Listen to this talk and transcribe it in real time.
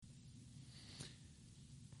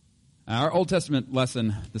Our Old Testament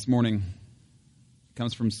lesson this morning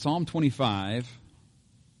comes from Psalm 25,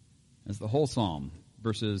 as the whole psalm,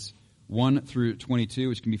 verses 1 through 22,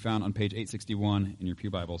 which can be found on page 861 in your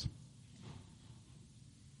pew Bibles.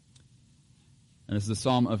 And this is the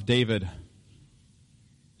Psalm of David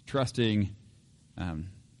trusting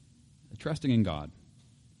in God.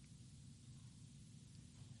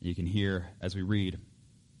 You can hear as we read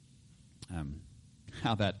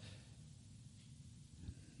how that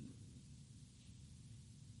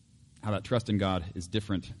trust in God is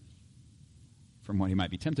different from what he might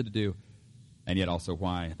be tempted to do, and yet also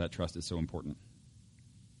why that trust is so important.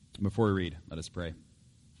 Before we read, let us pray.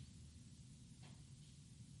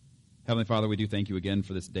 Heavenly Father, we do thank you again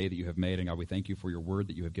for this day that you have made, and God, we thank you for your word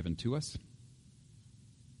that you have given to us.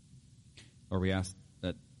 Lord, we ask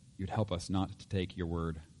that you'd help us not to take your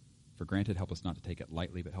word for granted, help us not to take it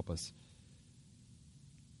lightly, but help us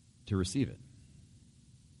to receive it,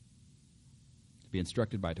 to be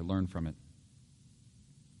instructed by it, to learn from it,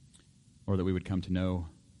 or that we would come to know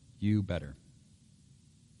you better,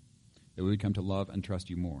 that we would come to love and trust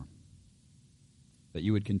you more, that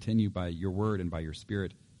you would continue by your word and by your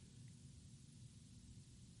Spirit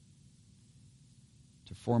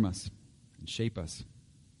to form us and shape us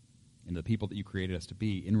into the people that you created us to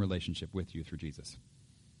be in relationship with you through Jesus.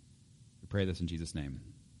 We pray this in Jesus' name.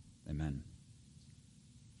 Amen.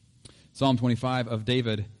 Psalm 25 of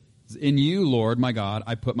David, in you, Lord, my God,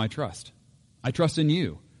 I put my trust. I trust in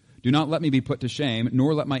you. Do not let me be put to shame,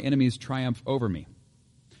 nor let my enemies triumph over me.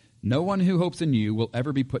 No one who hopes in you will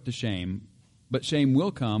ever be put to shame, but shame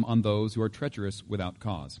will come on those who are treacherous without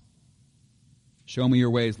cause. Show me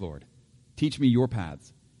your ways, Lord. Teach me your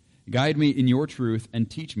paths. Guide me in your truth and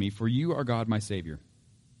teach me, for you are God, my Savior.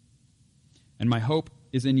 And my hope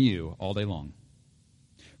is in you all day long.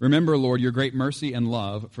 Remember, Lord, your great mercy and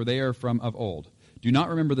love, for they are from of old. Do not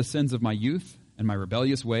remember the sins of my youth and my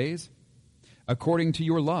rebellious ways. According to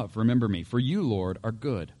your love, remember me, for you, Lord, are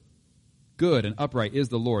good. Good and upright is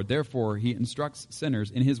the Lord. Therefore, he instructs sinners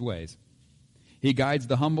in his ways. He guides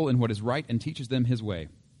the humble in what is right and teaches them his way.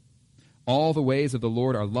 All the ways of the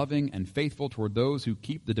Lord are loving and faithful toward those who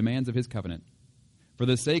keep the demands of his covenant. For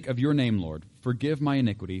the sake of your name, Lord, forgive my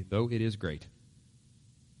iniquity, though it is great.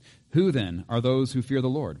 Who then are those who fear the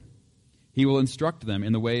Lord? He will instruct them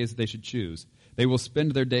in the ways they should choose. They will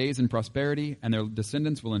spend their days in prosperity, and their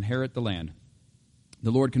descendants will inherit the land. The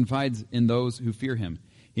Lord confides in those who fear him.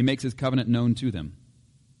 He makes his covenant known to them.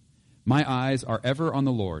 My eyes are ever on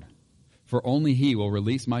the Lord, for only he will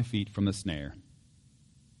release my feet from the snare.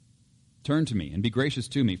 Turn to me and be gracious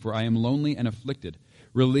to me, for I am lonely and afflicted.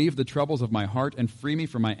 Relieve the troubles of my heart and free me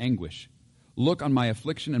from my anguish. Look on my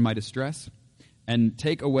affliction and my distress, and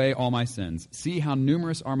take away all my sins. See how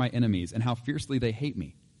numerous are my enemies, and how fiercely they hate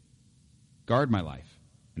me. Guard my life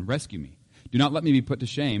and rescue me. Do not let me be put to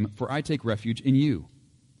shame, for I take refuge in you.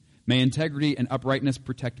 May integrity and uprightness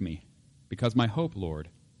protect me, because my hope, Lord,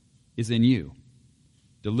 is in you.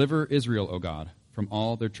 Deliver Israel, O God, from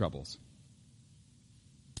all their troubles.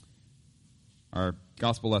 Our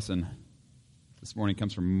gospel lesson this morning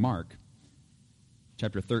comes from Mark,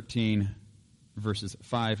 chapter 13, verses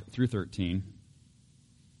 5 through 13.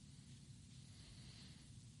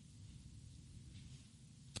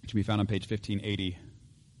 It can be found on page 1580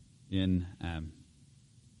 in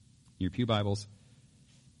your pew Bibles.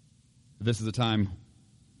 This is a time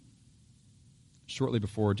shortly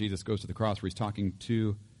before Jesus goes to the cross where he's talking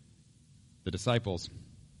to the disciples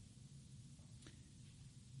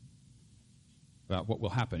about what will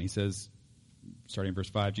happen. He says, starting in verse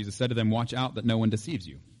 5, Jesus said to them, "Watch out that no one deceives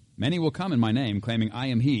you. Many will come in my name, claiming I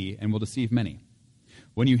am he, and will deceive many.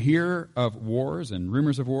 When you hear of wars and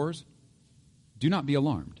rumors of wars, do not be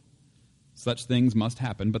alarmed. Such things must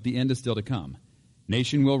happen, but the end is still to come.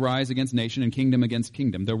 Nation will rise against nation and kingdom against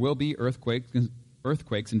kingdom. There will be earthquakes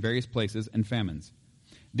in various places and famines.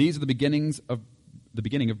 These are the beginning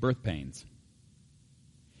of birth pains.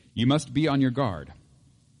 You must be on your guard.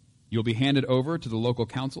 You will be handed over to the local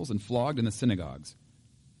councils and flogged in the synagogues.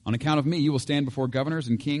 On account of me, you will stand before governors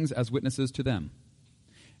and kings as witnesses to them.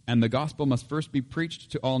 And the gospel must first be preached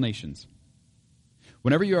to all nations.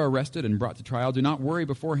 Whenever you are arrested and brought to trial, do not worry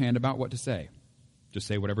beforehand about what to say. Just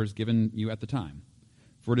say whatever is given you at the time.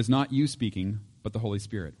 For it is not you speaking, but the Holy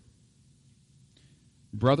Spirit.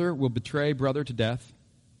 Brother will betray brother to death,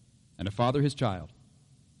 and a father his child.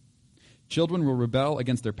 Children will rebel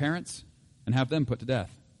against their parents and have them put to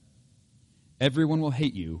death. Everyone will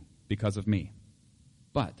hate you because of me.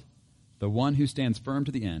 But the one who stands firm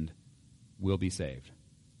to the end will be saved."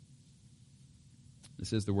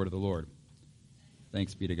 This is the word of the Lord.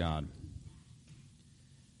 Thanks be to God.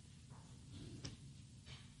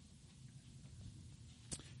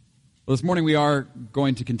 Well, this morning we are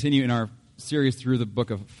going to continue in our series through the book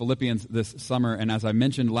of Philippians this summer, and as I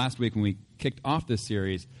mentioned last week when we kicked off this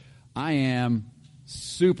series, I am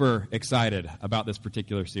super excited about this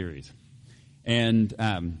particular series. And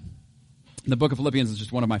the book of Philippians is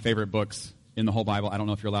just one of my favorite books in the whole Bible. I don't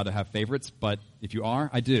know if you're allowed to have favorites, but if you are,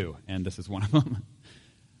 I do, and this is one of them.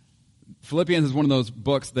 Philippians is one of those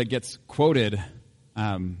books that gets quoted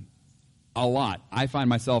a lot. I find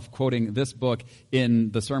myself quoting this book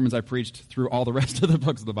in the sermons I preached through all the rest of the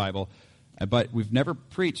books of the Bible, but we've never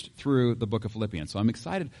preached through the book of Philippians. So I'm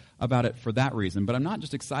excited about it for that reason, but I'm not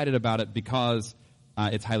just excited about it because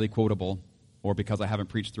it's highly quotable or because I haven't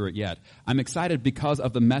preached through it yet. I'm excited because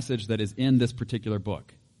of the message that is in this particular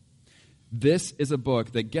book. This is a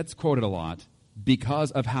book that gets quoted a lot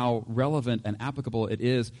because of how relevant and applicable it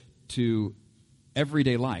is to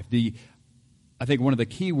everyday life. I think one of the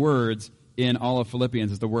key words in all of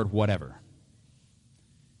Philippians is the word whatever.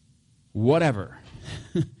 Whatever.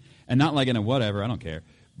 And not like in a whatever, I don't care,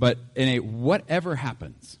 but in a whatever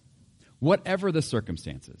happens, whatever the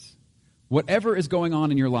circumstances, whatever is going on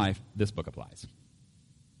in your life, this book applies.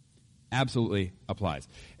 Absolutely applies.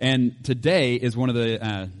 And today is one of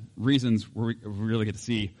the reasons we really get to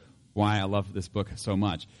see why I love this book so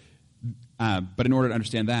much. But in order to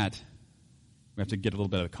understand that, we have to get a little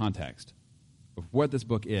bit of the context of what this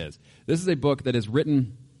book is. This is a book that is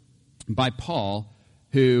written by Paul,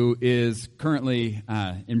 who is currently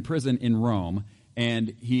in prison in Rome,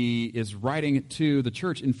 and he is writing to the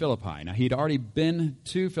church in Philippi. Now, he'd already been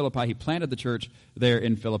to Philippi. He planted the church there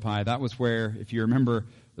in Philippi. That was where, if you remember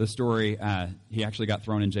the story, he actually got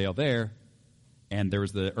thrown in jail there, and there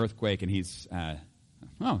was the earthquake, and he's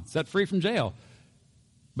set free from jail.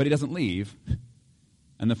 But he doesn't leave.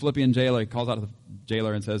 And the Philippian jailer calls out to the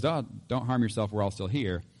jailer and says, "Oh, don't harm yourself, we're all still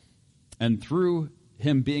here." And through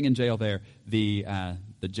him being in jail there, the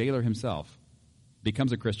jailer himself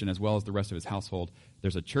becomes a Christian as well as the rest of his household.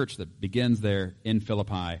 There's a church that begins there in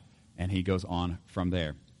Philippi, and he goes on from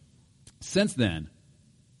there. Since then,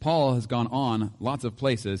 Paul has gone on lots of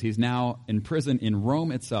places. He's now in prison in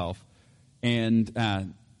Rome itself, and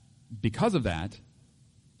because of that,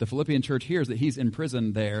 the Philippian church hears that he's in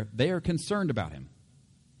prison there. They are concerned about him.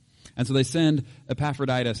 And so they send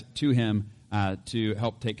Epaphroditus to him to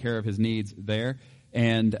help take care of his needs there.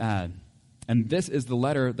 And this is the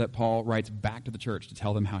letter that Paul writes back to the church to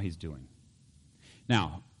tell them how he's doing.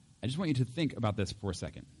 Now, I just want you to think about this for a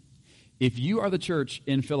second. If you are the church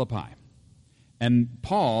in Philippi, and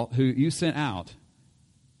Paul, who you sent out,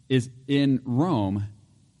 is in Rome,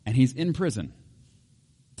 and he's in prison.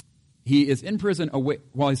 He is in prison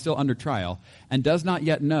while he's still under trial and does not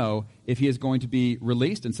yet know if he is going to be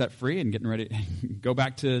released and set free and getting ready to go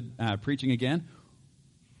back to preaching again,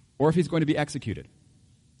 or if he's going to be executed.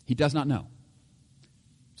 He does not know.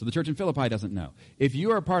 So the church in Philippi doesn't know. If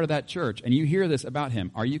you are a part of that church and you hear this about him,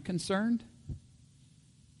 are you concerned?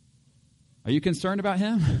 Are you concerned about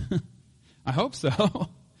him? I hope so,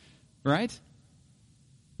 right?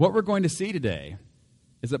 What we're going to see today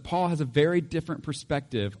is that Paul has a very different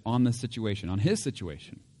perspective on the situation, on his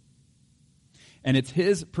situation. And it's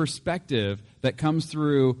his perspective that comes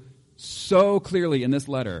through so clearly in this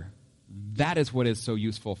letter. That is what is so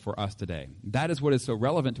useful for us today. That is what is so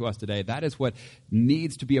relevant to us today. That is what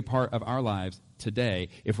needs to be a part of our lives today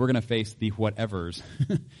if we're going to face the whatevers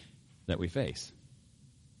that we face.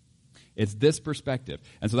 It's this perspective.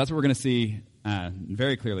 And so that's what we're going to see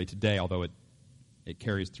very clearly today, although it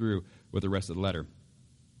carries through with the rest of the letter.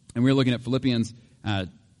 And we're looking at Philippians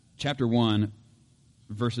chapter 1,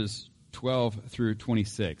 verses 12 through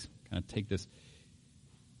 26. Kind of take this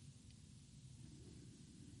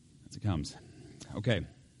as it comes. Okay.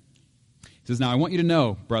 He says, "Now I want you to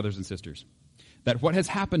know, brothers and sisters, that what has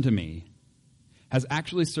happened to me has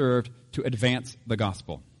actually served to advance the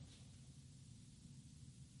gospel."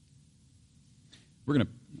 I'm going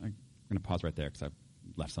to pause right there because I've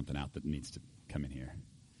left something out that needs to come in here.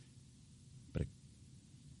 But it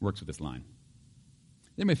works with this line.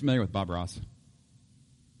 Anybody familiar with Bob Ross?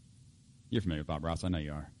 You're familiar with Bob Ross. I know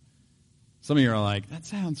you are. Some of you are like, that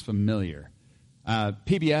sounds familiar.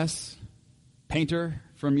 PBS, painter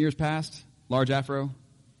from years past, large afro,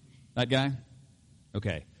 that guy?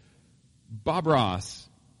 Okay. Bob Ross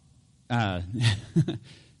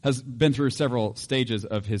has been through several stages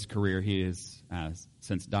of his career. He has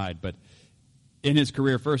since died. But in his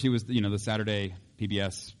career, first he was the Saturday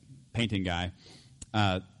PBS painting guy.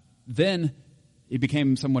 Then he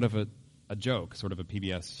became somewhat of a joke, sort of a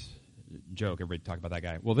PBS joke. Everybody talked about that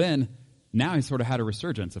guy. Well, then, now he's sort of had a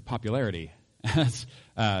resurgence of popularity as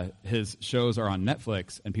his shows are on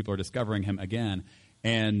Netflix and people are discovering him again.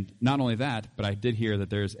 And not only that, but I did hear that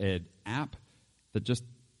there's an app that just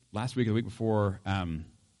last week or the week before,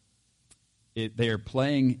 they are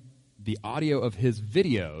playing the audio of his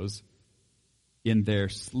videos in their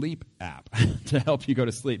sleep app to help you go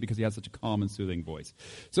to sleep because he has such a calm and soothing voice.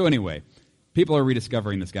 So anyway, people are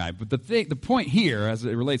rediscovering this guy. But the point here, as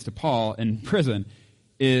it relates to Paul in prison,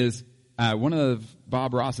 is one of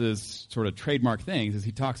Bob Ross's sort of trademark things is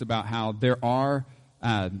he talks about how there are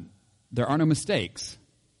no mistakes,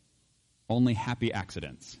 only happy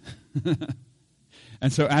accidents.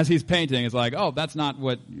 And so as he's painting, it's like, oh, that's not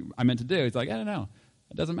what I meant to do. He's like, I don't know.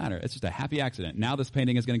 It doesn't matter. It's just a happy accident. Now this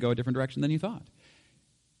painting is going to go a different direction than you thought.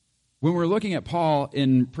 When we're looking at Paul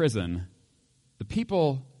in prison, the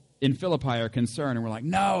people in Philippi are concerned, and we're like,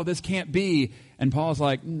 no, this can't be. And Paul's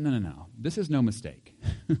like, no. This is no mistake.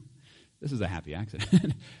 This is a happy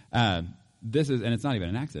accident. And it's not even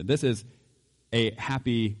an accident. This is a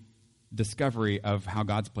happy discovery of how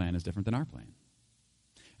God's plan is different than our plan.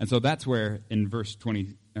 And so that's where in verse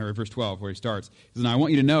 12, where he starts, he says, "Now I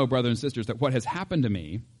want you to know, brothers and sisters, that what has happened to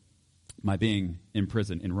me, my being in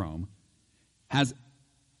prison in Rome, has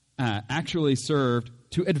actually served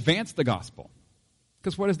to advance the gospel."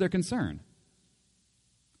 Because what is their concern?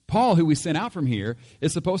 Paul, who we sent out from here,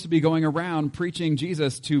 is supposed to be going around preaching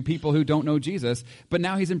Jesus to people who don't know Jesus, but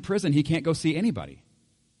now he's in prison. He can't go see anybody.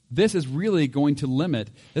 This is really going to limit,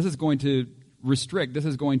 this is going to restrict, this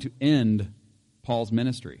is going to end Paul's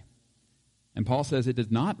ministry. And Paul says it does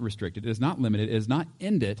not restrict it, it does not limit it, it does not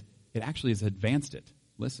end it, it actually has advanced it.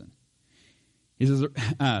 Listen. He says,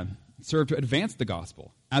 served to advance the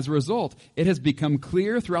gospel. As a result, it has become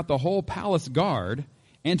clear throughout the whole palace guard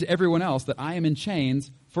and to everyone else that I am in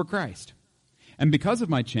chains for Christ. And because of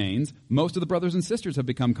my chains, most of the brothers and sisters have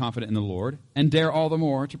become confident in the Lord and dare all the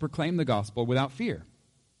more to proclaim the gospel without fear.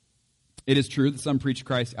 It is true that some preach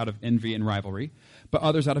Christ out of envy and rivalry, but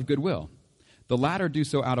others out of goodwill. The latter do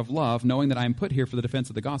so out of love, knowing that I am put here for the defense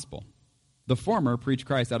of the gospel. The former preach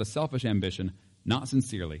Christ out of selfish ambition, not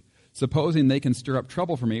sincerely, supposing they can stir up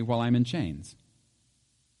trouble for me while I'm in chains.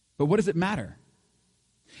 But what does it matter?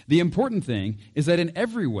 The important thing is that in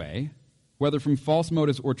every way, whether from false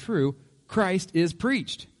motives or true, Christ is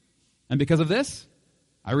preached. And because of this,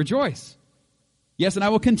 I rejoice. Yes, and I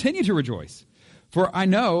will continue to rejoice. For I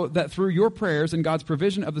know that through your prayers and God's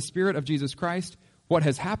provision of the Spirit of Jesus Christ, what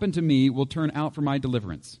has happened to me will turn out for my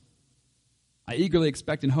deliverance. I eagerly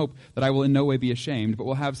expect and hope that I will in no way be ashamed, but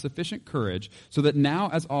will have sufficient courage, so that now,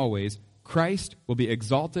 as always, Christ will be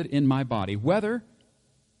exalted in my body, whether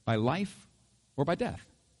by life or by death.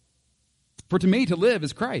 For to me to live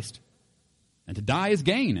is Christ, and to die is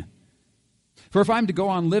gain. For if I am to go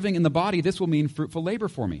on living in the body, this will mean fruitful labor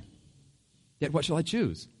for me. Yet what shall I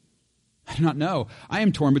choose? I do not know. I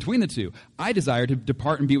am torn between the two. I desire to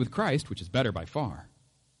depart and be with Christ, which is better by far.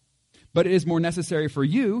 But it is more necessary for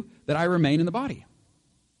you that I remain in the body.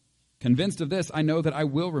 Convinced of this, I know that I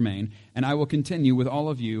will remain, and I will continue with all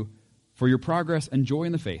of you for your progress and joy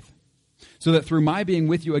in the faith, so that through my being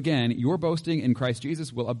with you again, your boasting in Christ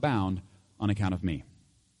Jesus will abound on account of me.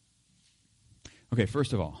 Okay,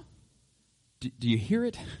 first of all, do you hear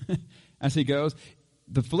it as he goes?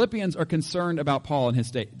 The Philippians are concerned about Paul and his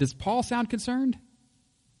state. Does Paul sound concerned?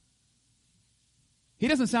 He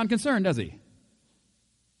doesn't sound concerned, does he?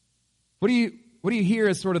 What do you hear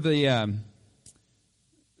as sort of the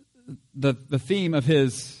theme of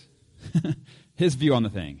his his view on the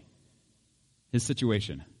thing, his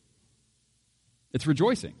situation? It's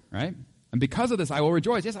rejoicing, right? And because of this, I will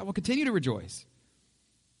rejoice. Yes, I will continue to rejoice.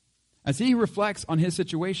 As he reflects on his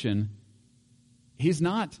situation, he's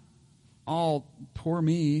not all poor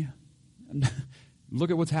me.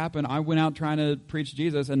 Look at what's happened. I went out trying to preach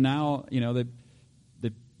Jesus, and now they've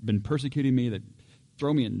been persecuting me. They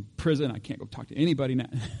throw me in prison. I can't go talk to anybody now.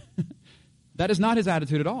 That is not his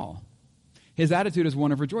attitude at all. His attitude is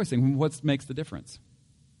one of rejoicing. What makes the difference?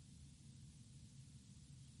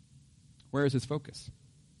 Where is his focus?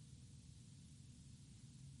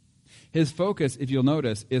 His focus, if you'll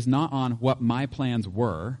notice, is not on what my plans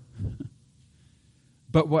were,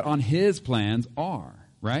 but what on his plans are,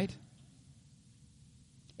 right?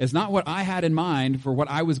 It's not what I had in mind for what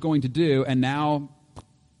I was going to do, and now,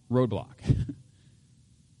 roadblock.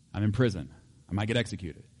 I'm in prison. I might get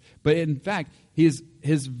executed. But in fact, his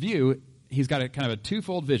view, he's got a kind of a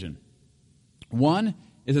twofold vision. One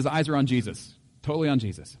is his eyes are on Jesus, totally on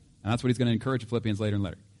Jesus. And that's what he's going to encourage the Philippians later in the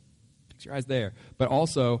letter. Fix your eyes there. But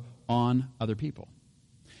also on other people.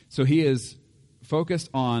 So he is focused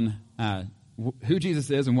on who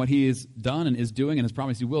Jesus is and what he has done and is doing and has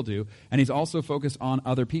promised he will do. And he's also focused on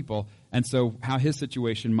other people, and so how his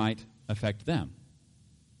situation might affect them.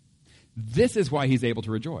 This is why he's able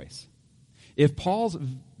to rejoice. If Paul's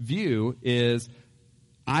view is,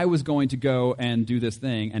 I was going to go and do this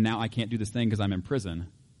thing, and now I can't do this thing because I'm in prison,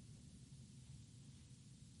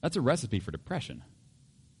 that's a recipe for depression.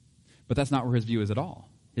 But that's not where his view is at all.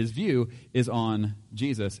 His view is on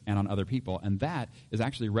Jesus and on other people, and that is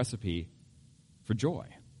actually a recipe for joy.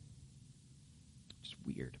 It's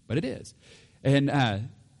weird, but it is. And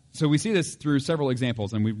so we see this through several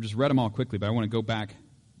examples, and we've just read them all quickly, but I want to go back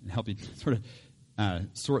and help you sort of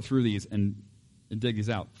sort through these and dig these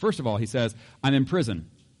out. First of all, he says, I'm in prison.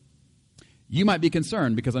 You might be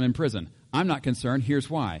concerned because I'm in prison. I'm not concerned. Here's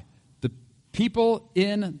why. The people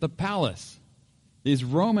in the palace, these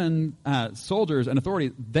Roman soldiers and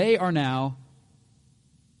authorities, they are now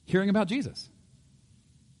hearing about Jesus.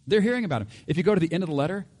 They're hearing about him. If you go to the end of the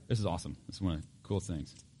letter, this is awesome. This is one of the coolest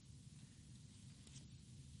things.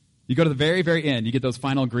 You go to the very, very end, you get those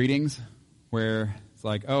final greetings where it's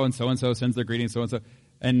like, oh, and so sends their greetings, so-and-so.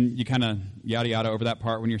 And you kind of yada yada over that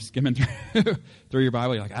part when you're skimming through your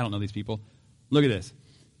Bible. You're like, I don't know these people. Look at this.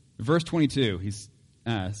 Verse 22, he's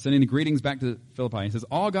sending the greetings back to Philippi. He says,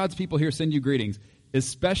 all God's people here send you greetings,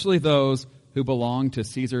 especially those who belong to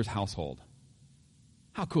Caesar's household.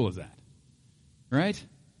 How cool is that? Right?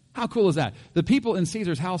 How cool is that? The people in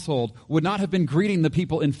Caesar's household would not have been greeting the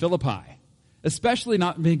people in Philippi, especially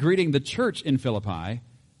not be greeting the church in Philippi,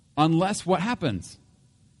 unless what happens?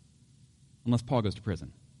 Unless Paul goes to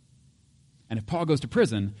prison. And if Paul goes to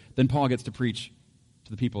prison, then Paul gets to preach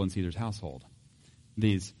to the people in Caesar's household.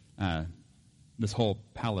 This whole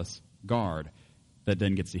palace guard that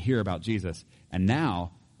then gets to hear about Jesus. And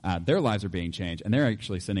now their lives are being changed, and they're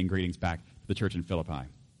actually sending greetings back to the church in Philippi.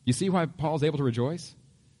 You see why Paul's able to rejoice?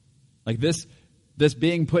 Like this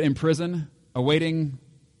being put in prison, awaiting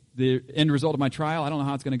the end result of my trial. I don't know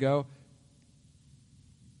how it's going to go.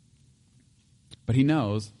 But he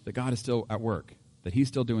knows that God is still at work, that he's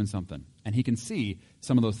still doing something. And he can see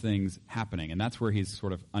some of those things happening. And that's where he's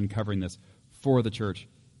sort of uncovering this for the church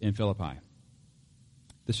in Philippi.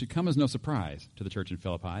 This should come as no surprise to the church in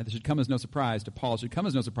Philippi. This should come as no surprise to Paul. It should come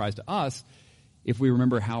as no surprise to us if we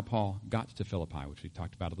remember how Paul got to Philippi, which we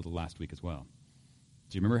talked about a little last week as well.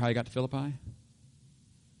 Do you remember how he got to Philippi?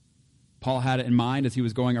 Paul had it in mind as he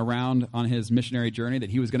was going around on his missionary journey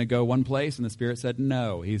that he was going to go one place, and the Spirit said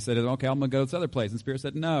no. He said, okay, I'm going to go this other place. And the Spirit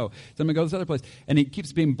said no. So I'm going to go this other place. And he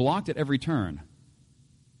keeps being blocked at every turn.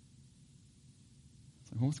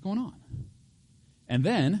 It's like, well, what's going on? And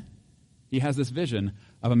then he has this vision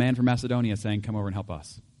of a man from Macedonia saying, come over and help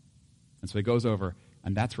us. And so he goes over,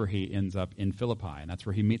 and that's where he ends up in Philippi. And that's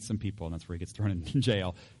where he meets some people, and that's where he gets thrown in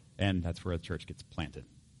jail. And that's where the church gets planted.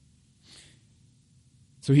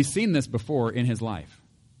 So he's seen this before in his life.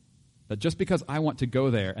 That just because I want to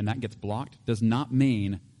go there and that gets blocked does not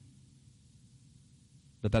mean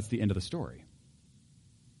that that's the end of the story.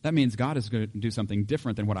 That means God is going to do something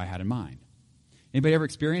different than what I had in mind. Anybody ever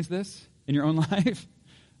experienced this in your own life?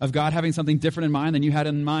 Of God having something different in mind than you had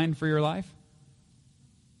in mind for your life?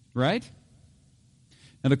 Right?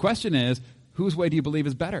 Now the question is, whose way do you believe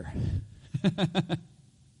is better?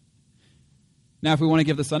 Now, if we want to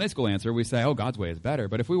give the Sunday school answer, we say, oh, God's way is better.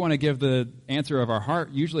 But if we want to give the answer of our heart,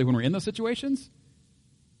 usually when we're in those situations,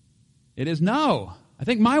 it is no. I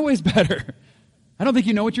think my way's better. I don't think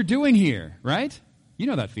you know what you're doing here, right? You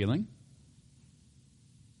know that feeling.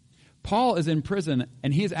 Paul is in prison,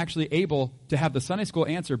 and he is actually able to have the Sunday school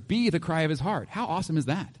answer be the cry of his heart. How awesome is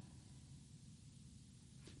that?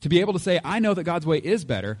 To be able to say, I know that God's way is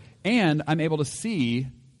better, and I'm able to see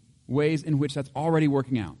ways in which that's already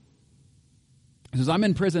working out. He says, I'm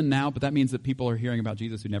in prison now, but that means that people are hearing about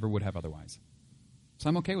Jesus who never would have otherwise. So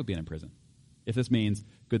I'm okay with being in prison, if this means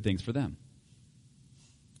good things for them.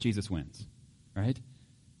 Jesus wins, right?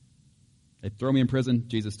 They throw me in prison,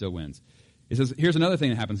 Jesus still wins. He says, here's another thing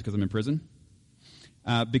that happens because I'm in prison.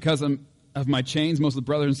 Because of my chains, most of the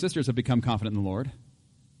brothers and sisters have become confident in the Lord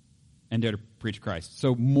and dare to preach Christ.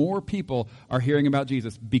 So more people are hearing about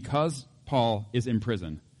Jesus because Paul is in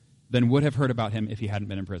prison than would have heard about him if he hadn't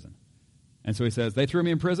been in prison. And so he says, they threw me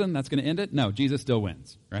in prison, that's going to end it? No, Jesus still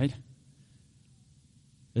wins, right?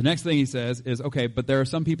 The next thing he says is, okay, but there are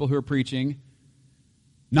some people who are preaching,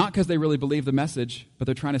 not because they really believe the message, but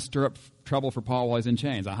they're trying to stir up trouble for Paul while he's in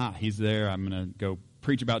chains. Aha, he's there, I'm going to go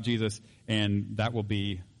preach about Jesus, and that will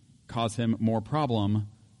cause him more problem,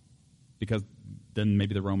 because then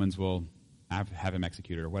maybe the Romans will have him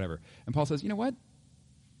executed or whatever. And Paul says, you know what?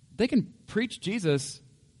 They can preach Jesus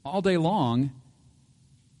all day long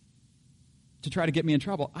to try to get me in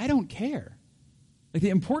trouble. I don't care. Like,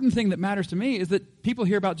 the important thing that matters to me is that people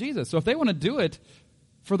hear about Jesus. So if they want to do it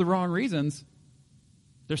for the wrong reasons,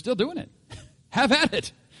 they're still doing it. Have at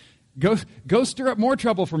it. Go stir up more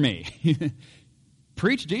trouble for me.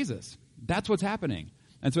 Preach Jesus. That's what's happening.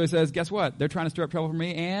 And so he says, guess what? They're trying to stir up trouble for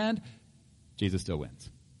me, and Jesus still wins.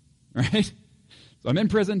 Right? So I'm in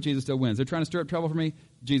prison, Jesus still wins. They're trying to stir up trouble for me,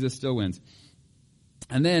 Jesus still wins.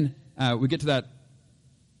 And then we get to that,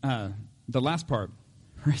 the last part,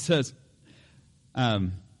 where he says,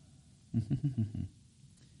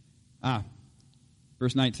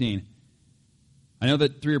 verse 19, I know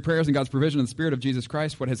that through your prayers and God's provision and the Spirit of Jesus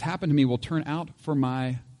Christ, what has happened to me will turn out for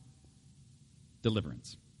my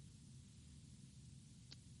deliverance.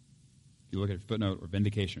 If you look at a footnote or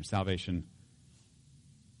vindication or salvation,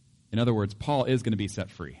 in other words, Paul is going to be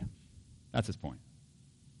set free. That's his point.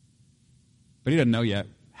 But he doesn't know yet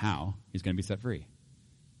how he's going to be set free.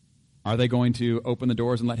 Are they going to open the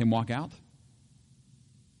doors and let him walk out?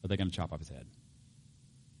 Or are they going to chop off his head?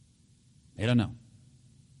 They don't know.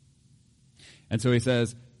 And so he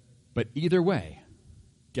says, but either way,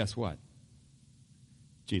 guess what?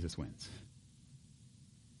 Jesus wins.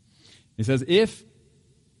 He says, if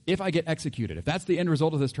I get executed, if that's the end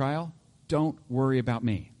result of this trial, don't worry about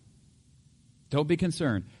me. Don't be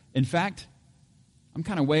concerned. In fact, I'm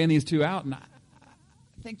kind of weighing these two out, and I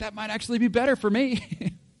think that might actually be better for me.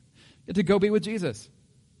 Get to go be with Jesus.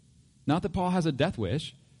 Not that Paul has a death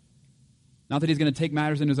wish. Not that he's going to take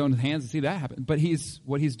matters in his own hands and see that happen. But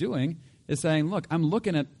what he's doing is saying, look, I'm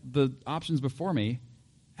looking at the options before me,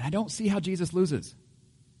 and I don't see how Jesus loses.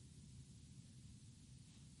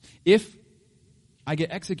 If I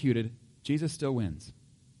get executed, Jesus still wins.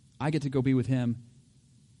 I get to go be with him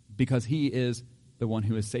because he is the one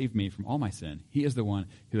who has saved me from all my sin. He is the one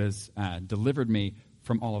who has delivered me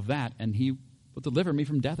from all of that, and he will deliver me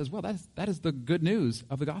from death as well. That is the good news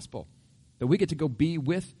of the gospel, that we get to go be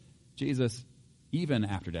with Jesus even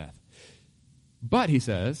after death. But, he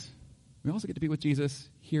says, we also get to be with Jesus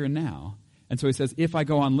here and now. And so he says, if I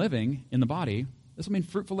go on living in the body, this will mean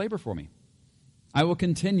fruitful labor for me. I will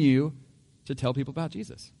continue to tell people about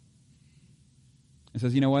Jesus. He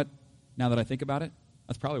says, you know what? Now that I think about it,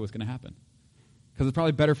 that's probably what's going to happen. Because it's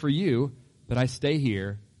probably better for you that I stay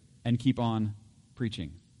here and keep on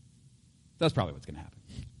preaching. That's probably what's going to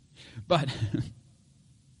happen.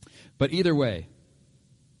 But either way,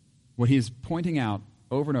 what he's pointing out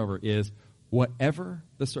over and over is whatever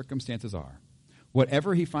the circumstances are,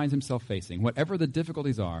 whatever he finds himself facing, whatever the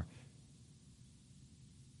difficulties are,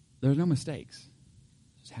 there's no mistakes.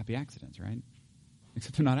 Just happy accidents, right?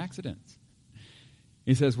 Except they're not accidents.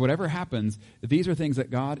 He says, whatever happens, these are things that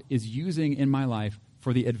God is using in my life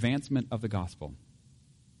for the advancement of the gospel,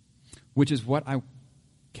 which is what I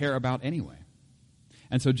care about anyway.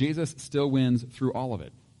 And so Jesus still wins through all of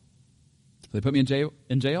it. They put me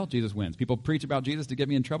in jail, Jesus wins. People preach about Jesus to get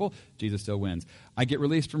me in trouble, Jesus still wins. I get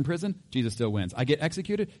released from prison, Jesus still wins. I get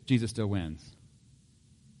executed, Jesus still wins.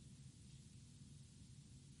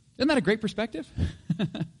 Isn't that a great perspective?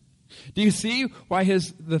 Do you see why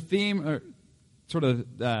the theme, or sort of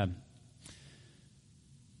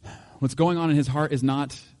what's going on in his heart is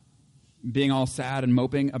not being all sad and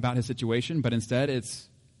moping about his situation, but instead it's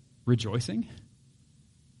rejoicing?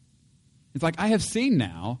 It's like, I have seen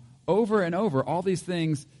now, over and over, all these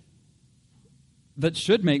things that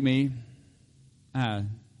should make me kind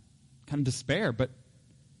of despair, but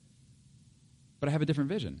I have a different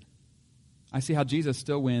vision. I see how Jesus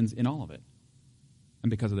still wins in all of it. And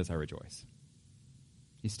because of this, I rejoice.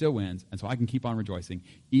 He still wins, and so I can keep on rejoicing,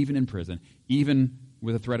 even in prison, even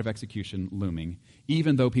with a threat of execution looming,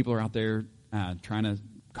 even though people are out there trying to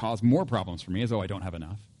cause more problems for me, as though I don't have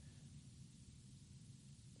enough.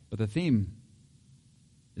 But the theme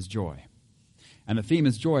is joy. And the theme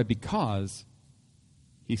is joy because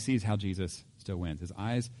he sees how Jesus still wins.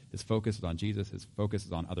 His focus is on Jesus. His focus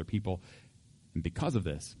is on other people. And because of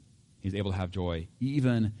this, he's able to have joy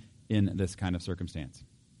even in this kind of circumstance.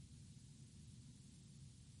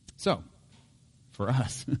 So, for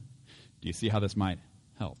us, do you see how this might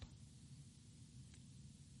help?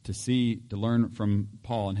 To learn from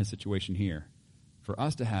Paul and his situation here, for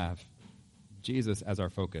us to have Jesus as our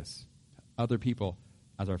focus, other people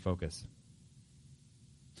as our focus,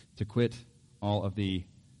 to quit all of the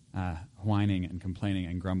whining and complaining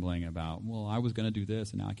and grumbling about, well, I was going to do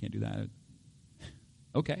this and now I can't do that.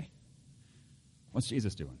 Okay. What's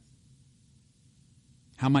Jesus doing?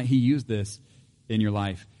 How might he use this in your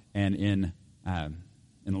life and in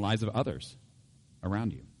the lives of others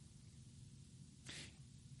around you?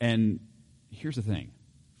 And here's the thing.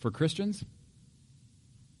 For Christians,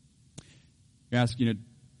 you ask,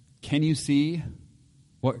 can you see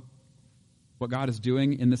what God is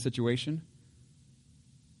doing in this situation?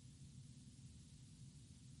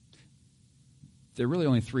 There are really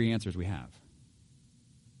only three answers we have.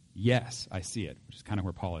 yes, I see it, which is kind of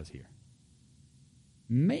where Paul is here.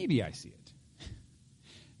 Maybe I see it.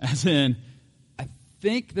 As in, I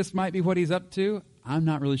think this might be what he's up to. I'm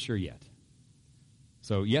not really sure yet.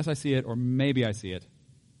 So, yes, I see it, or maybe I see it.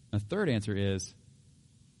 And the third answer is,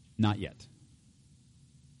 not yet.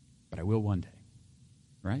 But I will one day.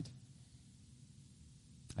 Right?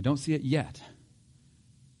 I don't see it yet.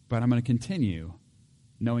 But I'm going to continue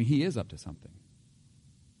knowing he is up to something.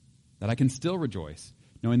 That I can still rejoice,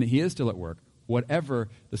 knowing that he is still at work, whatever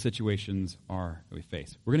the situations are that we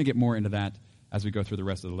face. We're going to get more into that as we go through the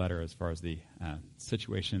rest of the letter as far as the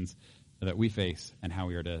situations that we face and how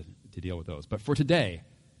we are to deal with those. But for today,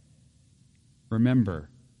 remember,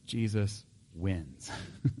 Jesus wins.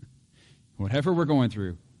 Whatever we're going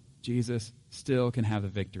through, Jesus still can have the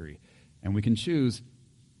victory. And we can choose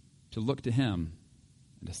to look to him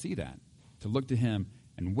and to see that, to look to him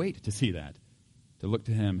and wait to see that, to look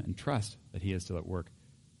to him and trust that he is still at work,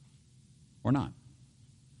 or not.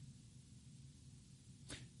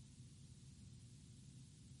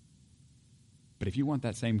 But if you want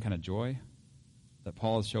that same kind of joy that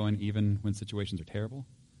Paul is showing even when situations are terrible,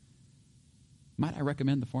 might I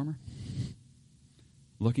recommend the former?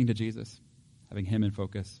 Looking to Jesus, having him in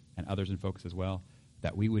focus and others in focus as well,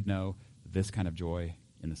 that we would know this kind of joy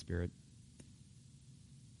in the Spirit.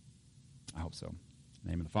 I hope so. In the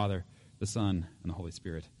name of the Father, the Son, and the Holy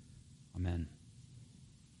Spirit. Amen.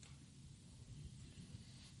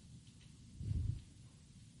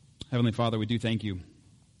 Heavenly Father, we do thank you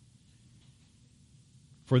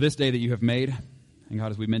for this day that you have made. And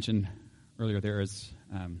God, as we mentioned earlier, there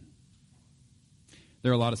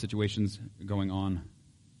are a lot of situations going on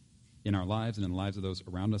in our lives and in the lives of those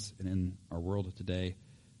around us and in our world today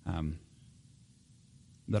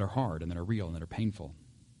that are hard and that are real and that are painful.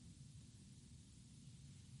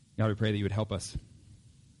 God, we pray that you would help us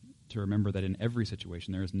to remember that in every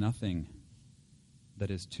situation there is nothing that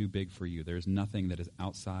is too big for you. There is nothing that is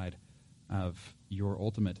outside of your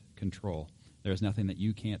ultimate control. There is nothing that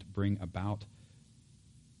you can't bring about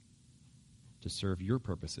to serve your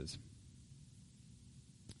purposes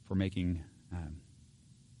for making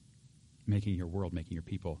your world, making your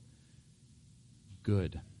people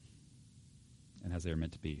good and as they are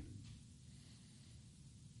meant to be.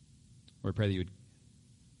 Lord, we pray that you would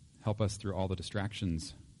help us through all the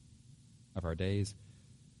distractions of our days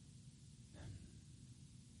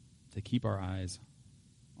to keep our eyes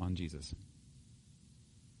on Jesus.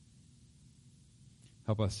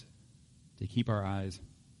 Help us to keep our eyes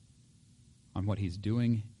on what he's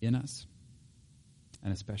doing in us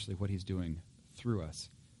and especially what he's doing through us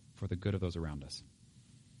for the good of those around us.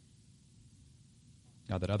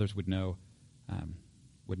 God, that others would know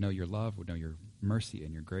your love, would know your mercy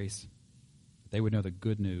and your grace. That they would know the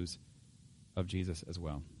good news of Jesus as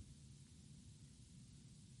well.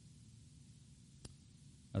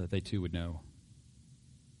 That they too would know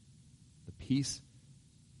the peace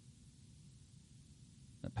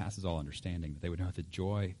that passes all understanding. That they would know the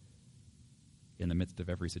joy in the midst of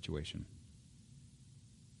every situation.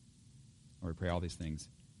 Lord, we pray all these things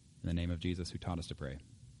in the name of Jesus, who taught us to pray,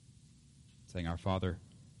 saying, Our Father,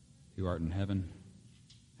 who art in heaven,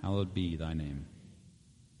 hallowed be thy name.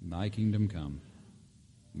 Thy kingdom come,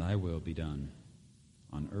 thy will be done,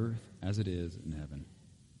 on earth as it is in heaven.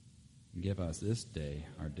 Give us this day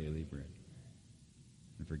our daily bread,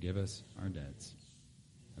 and forgive us our debts,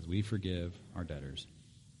 as we forgive our debtors.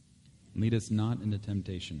 And lead us not into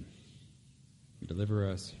temptation, but deliver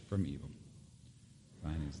us from evil.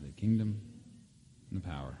 Thine is the kingdom, and the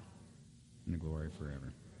power, and the glory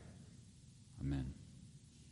forever. Amen.